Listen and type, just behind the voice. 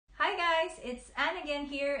it's Anne again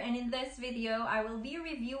here, and in this video I will be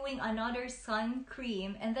reviewing another sun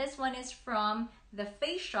cream, and this one is from the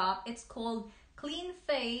Face Shop. It's called Clean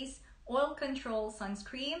Face Oil Control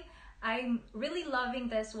Sunscreen. I'm really loving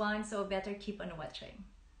this one, so better keep on watching.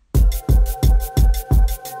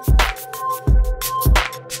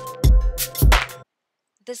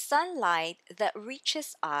 The sunlight that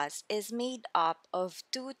reaches us is made up of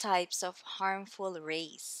two types of harmful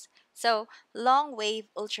rays. So, long-wave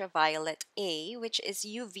ultraviolet A, which is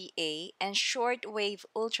UVA, and short-wave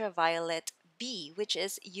ultraviolet B, which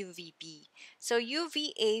is UVB. So,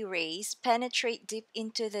 UVA rays penetrate deep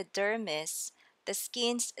into the dermis, the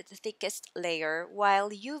skin's thickest layer, while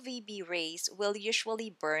UVB rays will usually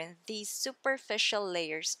burn the superficial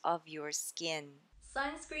layers of your skin.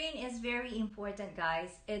 Sunscreen is very important,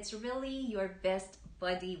 guys. It's really your best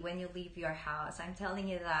buddy when you leave your house. I'm telling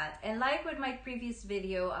you that. And like with my previous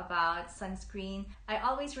video about sunscreen, I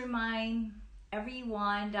always remind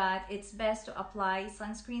everyone that it's best to apply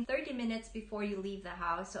sunscreen 30 minutes before you leave the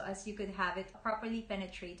house, so as you could have it properly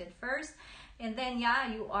penetrated first, and then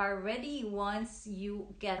you are ready once you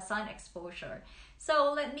get sun exposure.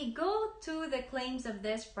 So let me go to the claims of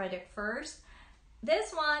this product first.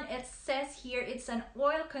 This one, it says here, it's an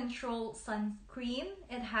oil control sun cream.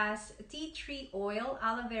 It has tea tree oil,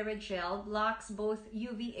 aloe vera gel, blocks both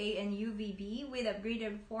UVA and UVB with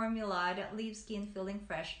upgraded formula that leaves skin feeling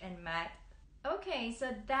fresh and matte. Okay,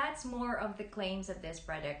 so that's more of the claims of this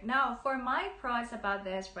product. Now, for my pros about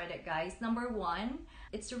this product, guys, number one,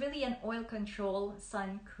 it's really an oil control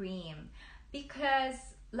sun cream. Because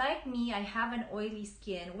like me, I have an oily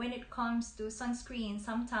skin. When it comes to sunscreen,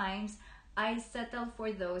 sometimes I settle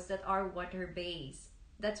for those that are water-based.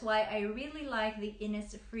 That's why I really like the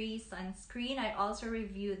Innisfree sunscreen. I also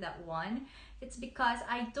reviewed that one. It's because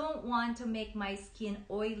I don't want to make my skin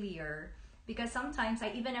oilier, because sometimes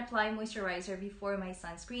I even apply moisturizer before my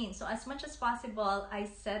sunscreen. So as much as possible, I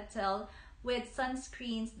settle with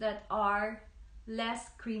sunscreens that are less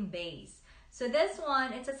cream-based. So this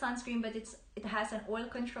one, it's a sunscreen, but it has an oil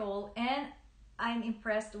control, and I'm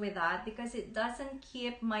impressed with that because it doesn't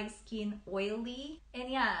keep my skin oily. And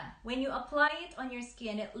when you apply it on your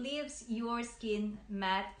skin, it leaves your skin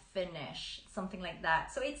matte finish, something like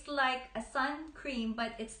that. So it's like a sun cream,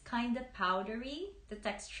 but it's kind of powdery, the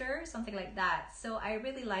texture, something like that. So I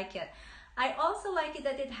really like it. I also like it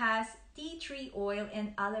that it has tea tree oil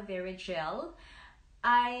and aloe vera gel.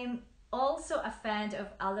 I'm also a fan of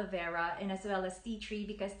aloe vera and as well as tea tree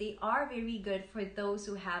because they are very good for those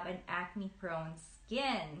who have an acne prone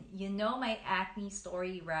skin. You know my acne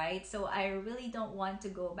story, right? So I really don't want to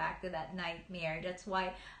go back to that nightmare. That's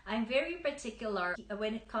why I'm very particular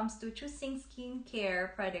when it comes to choosing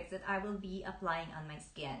skincare products that I will be applying on my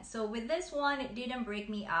skin. So with this one, it didn't break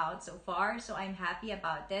me out so far, so I'm happy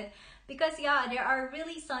about it. Because there are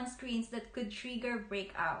really sunscreens that could trigger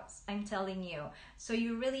breakouts, I'm telling you. So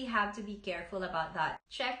you really have to be careful about that.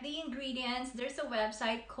 Check the ingredients. There's a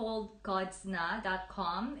website called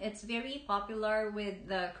godsna.com. It's very popular with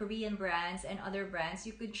the Korean brands and other brands.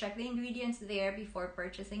 You could check the ingredients there before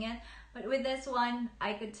purchasing it. But with this one,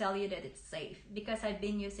 I could tell you that it's safe because I've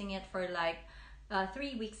been using it for like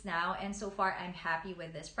 3 weeks now, and so far I'm happy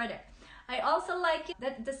with this product. I also like it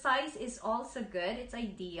that the size is also good. It's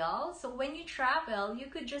ideal. So when you travel, you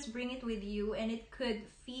could just bring it with you and it could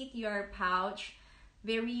fit your pouch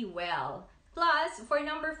very well. Plus, for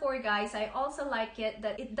number 4, guys, I also like it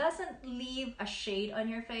that it doesn't leave a shade on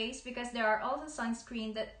your face, because there are also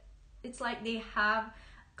sunscreen that it's like they have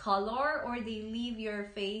color or they leave your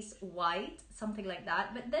face white, something like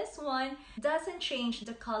that. But this one doesn't change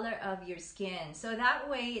the color of your skin, so that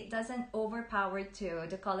way it doesn't overpower to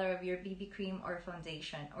the color of your BB cream or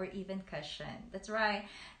foundation or even cushion. That's right.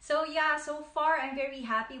 So so far I'm very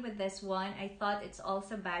happy with this one. I thought it's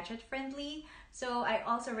also budget friendly, so I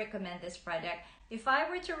also recommend this product. If I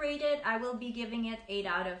were to rate it, I will be giving it 8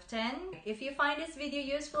 out of 10. If you find this video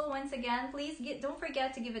useful, once again, please don't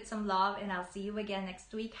forget to give it some love, and I'll see you again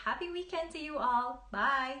next week. Happy weekend to you all.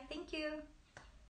 Bye. Thank you.